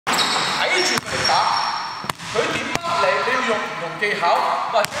用唔同技巧，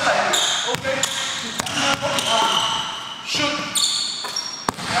或者係 OK shoot。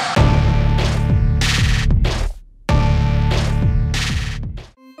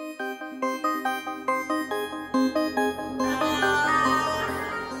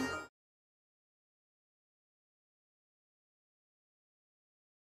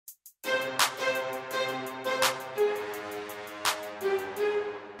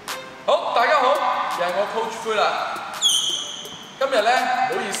 好，大家好，又係我 Coach Fui 啦。今日咧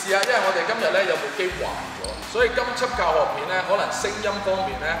唔好意思啊，因為我哋今日咧有部機壞咗，所以今輯教學片咧可能聲音方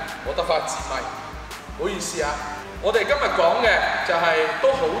面咧我得翻支咪，唔好意思啊。我哋今日講嘅就係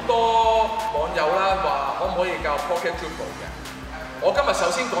都好多網友啦話可唔可以教 Pocket Dribble 嘅。我今日首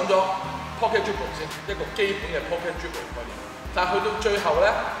先講咗 Pocket Dribble 先，一個基本嘅 Pocket Dribble 概念。但係去到最後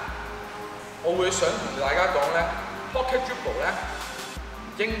咧，我會想同大家講咧 Pocket Dribble 咧。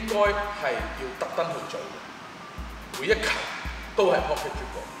 應該係要特登去做嘅，每一球都係 Pocket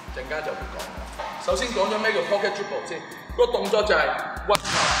Dribble， 陣間就會講啦。首先講咗咩叫 Pocket Dribble 先，個動作就係運球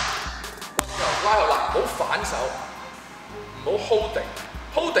拉後啦，唔好反手，唔好 hold 定。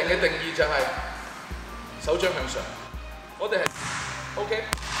hold 定嘅定義就係手掌向上，我哋係 OK，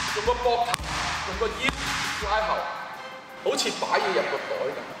 用個膊頭，用個腰拉後，好似擺嘢入個袋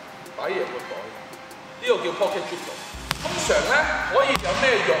咁，擺嘢入個袋，呢個叫 Pocket Dribble。 通常咧可以有咩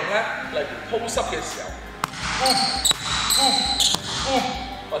用咧？例如 push up 嘅時候，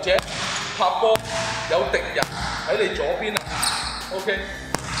或者拍波有敵人喺你左邊啊 ，OK，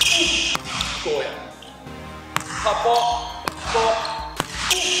 過人拍波過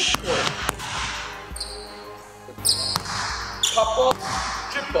人，拍波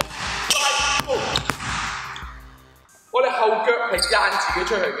dribble 拉高，我哋後腳係掗自己出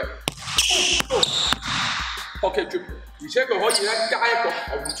去嘅 ，Pocket Dribble。 而且佢可以咧加一個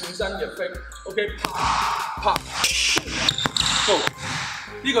後轉身嘅 fake，OK， 拍，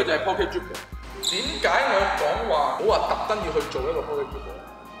呢個就係 Pocket Dribble。點解我講話冇話特登要去做一個 Pocket Dribble，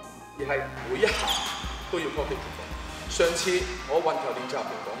 而係每一下都要 Pocket Dribble。上次我運球練習入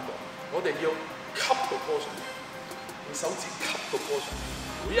邊講過，我哋要吸個波上嚟，用手指吸個波上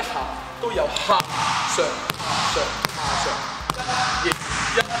嚟，每一下都有下上，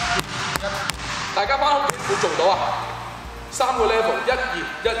大家翻屋企會做到啊！ 3個 level， 1、2、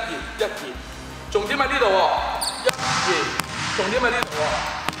1、2、1、2，重點喺呢度喎，1、2，重點喺呢度喎，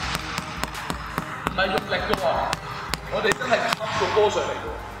唔係用力嘅喎，我哋真係吸個波上嚟嘅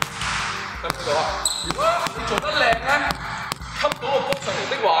喎，睇唔睇到啊？如果你做得靚咧，吸到個波上嚟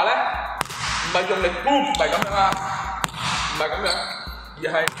的話咧，唔係用力 boom， 唔係咁樣啊，唔係咁樣，而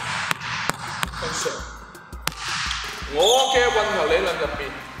係向上。我嘅運球理論入邊，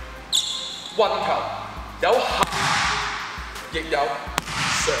運球有下。 亦有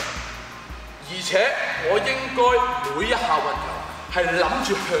上，而且我應該每一下運球係諗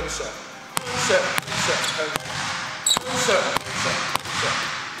住向上，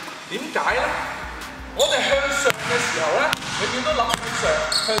點解咧？我哋向上嘅時候咧，永遠都諗向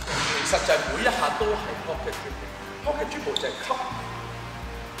上，其實就係每一下都係 Pocket Dribble。Pocket Dribble 就係吸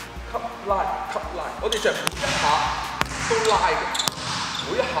拉，我哋就係每一下都拉嘅，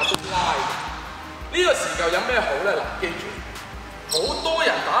每一下都拉嘅。呢個時候有咩好咧？嗱，記住。 好多人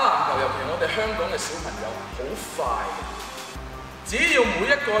打籃球，尤其我哋香港嘅小朋友，好快嘅。只要每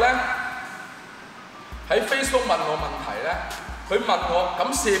一個咧喺 Facebook 問我問題咧，佢問我咁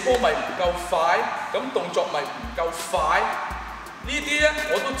射波咪唔夠快，咁動作咪唔夠快，呢啲咧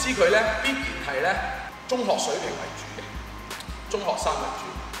我都知佢咧必然係咧中學水平為主嘅，中學生為主。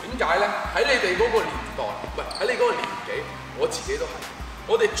點解咧？喺你哋嗰個年代，唔係喺你嗰個年紀，我自己都係。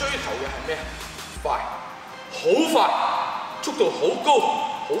我哋追求嘅係咩？快，好快。 速度好高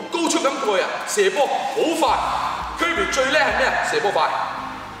速咁過人，射波好快。區別最叻係咩啊？射波快。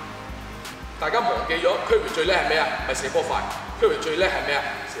大家忘記咗區別最叻係咩啊？唔係射波快，區別最叻係咩啊？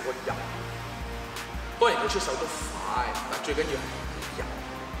射波入。當然佢出手都快，但最緊要係入。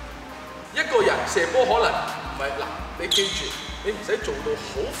一個人射波可能唔係嗱，你記住，你唔使做到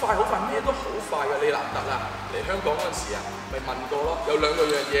好快，咩都好快嘅。李蘭特啊，嚟香港嗰陣時啊，咪問過咯，有兩個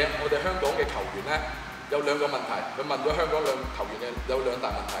樣嘢，我哋香港嘅球員咧。 有兩個問題，佢問咗香港兩球員嘅有兩大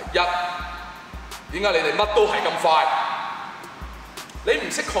問題。一，點解你哋乜都係咁快？你唔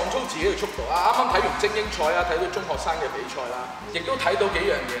識控操自己嘅速度啊！啱啱睇完精英賽啊，睇到中學生嘅比賽啦，亦都睇到幾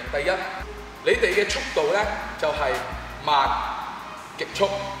樣嘢。第一，你哋嘅速度咧就係慢、極速、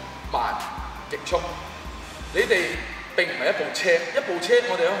慢、極速。你哋並唔係一部車，一部車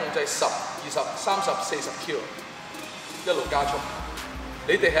我哋可以控制10、20、30、40 km 一路加速。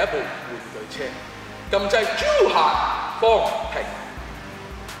你哋係一部玩具車。 撳掣招行放停，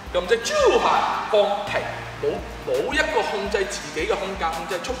撳掣招行放停，冇一個控制自己嘅空間，控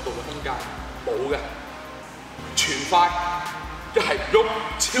制速度嘅空間，冇嘅，全快，一係唔喐，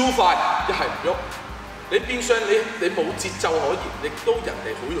超快，一係唔喐。你變相你冇節奏可言，亦都人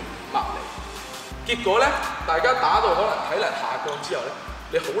哋好容易抹你。結果咧，大家打到可能體能下降之後咧，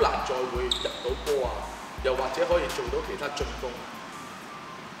你好難再會入到波啊，又或者可以做到其他進攻。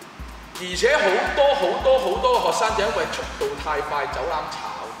而且好多嘅學生就因為速度太快走攬炒。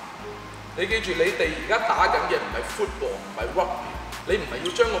你記住，你哋而家打緊嘅唔係 football， 唔係 rugby， 你唔係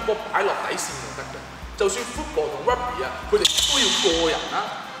要將個波擺落底線就得嘅。就算 football 同 rugby 啊，佢哋都要過人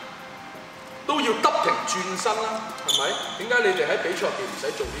啦，都要得停轉身啦，係咪？點解你哋喺比賽入邊唔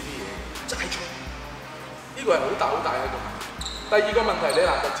使做呢啲嘢？齋衝，呢個係好大嘅一個問題。第二個問題你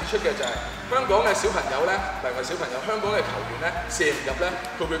難得指出嘅就係、香港嘅小朋友咧，唔係小朋友，香港嘅球員咧射唔入咧，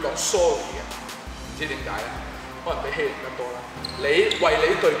佢會講 sorry 嘅，唔知點解咧？可能俾欺凌得多啦。你為你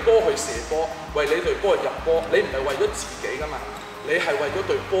隊波去射波，為你隊波去入波，你唔係為咗自己噶嘛，你係為咗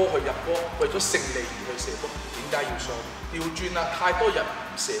隊波去入波，為咗勝利而去射波。點解要 sorry？調轉啦，太多人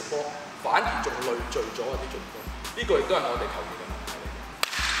唔射波，反而仲累贅咗嗰啲進攻。呢個亦都係我哋球員嘅問題嚟嘅。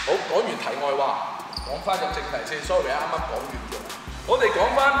好，講完題外話，講翻入正題先。sorry 啱啱講完咗。我哋講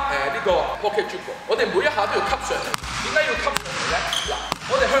翻呢個 Pocket Dribble， 我哋每一下都要吸上嚟。點解要吸上嚟咧？嗱，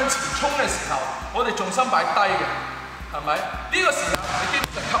我哋向前衝嘅時候，我哋重心擺低嘅，係咪？呢個時候你基本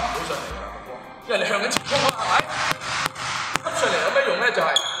上吸唔到上嚟㗎啦，因為你向緊前衝啊，係咪？吸上嚟有咩用咧？就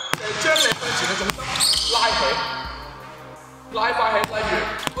係將你向前嘅重心拉起，拉翻起。例如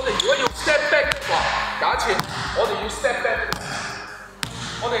我哋如果要 step back 嘅話，假設我哋要 step back，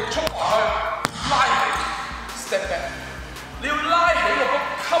 我哋衝落去拉起 step back。你要拉起個波，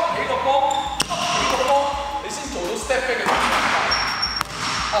吸起個波，你先做到 step back 嘅動作，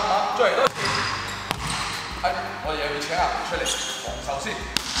啱唔啱？再嚟多次，我哋又要請阿豪出嚟防守先。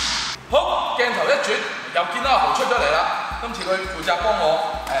好，鏡頭一轉，又見到阿豪出咗嚟啦。今次佢負責幫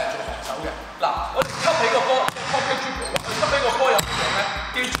我做防守嘅。嗱，我哋吸起個波 ，Pocket Dribble， 吸起個波有咩用咧？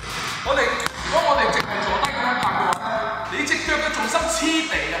記住，如果我哋淨係坐低咁樣拍嘅話咧，你隻腳嘅重心黐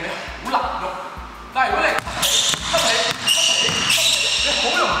地啊，你好難喐。但係如果你你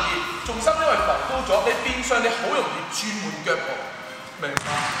好容易重心因為浮高咗，你變相你好容易轉換腳步，明白？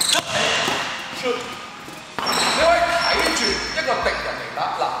吸起 shoot， 你可以睇住一個敵人嚟打。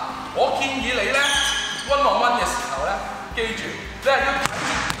嗱，我建議你咧1 on 1嘅時候咧，記住你係要睇住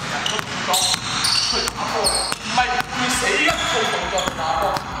敵人個動作去打波，唔係會死一套動作去打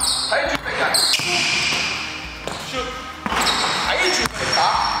波。睇住敵人 shoot， 睇住佢嚟打。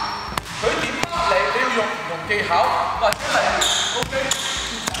佢點得你？你要用唔同技巧，或者例如 OK，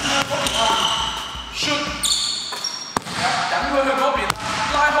 shoot， 引佢去嗰邊，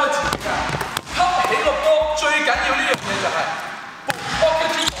拉開自己嘅，吸起個波。最緊要呢樣嘢就係 Pocket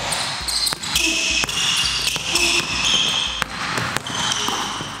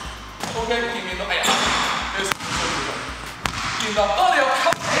Dribble。OK， 見唔見到？哎呀，有少少需要。見到，當你有吸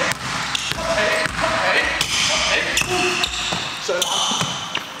起，上籃。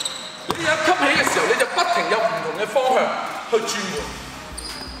你有吸起嘅時候，你就不停有唔同嘅方向去轉換。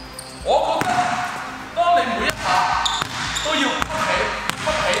我覺得，當你每一下都要吸起，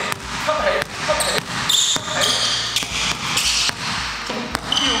仲緊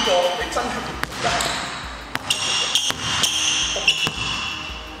要過你真係要做得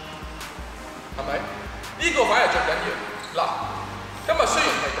係咪？呢個反而最緊要。嗱，今日雖然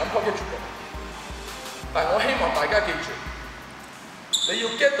係講 Pocket Dribble， 但係我希望大家記住。你要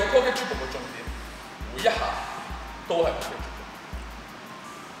get 到 Pocket Dribble 嘅重點，每一下都係 Pocket Dribble。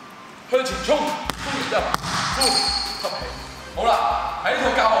向前衝，衝完之後，呼吸起。好啦，喺呢套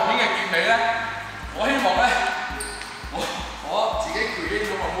教學片嘅結尾咧，我希望咧，我自己 create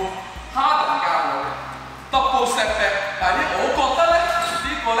咗個 move，Harden 教我嘅 double step back。但係我覺得咧，呢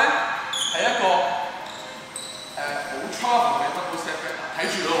個咧係一個好 trouble 嘅 double step back。睇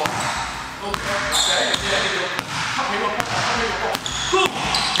住咯喎 ，OK， 第一樣嘢叫做吸起個波，吸起個波。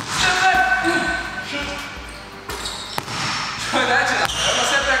Step back， shoot。再第一次啦，兩個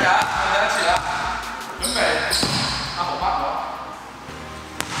step back 啊，再第一次啦，準備，阿豪bắt我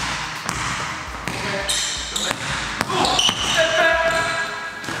 ，OK， 準備 ，step back，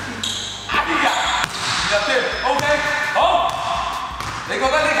 哎呀，入添 ，OK， 好，你覺得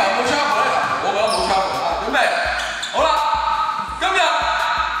呢球有冇槍？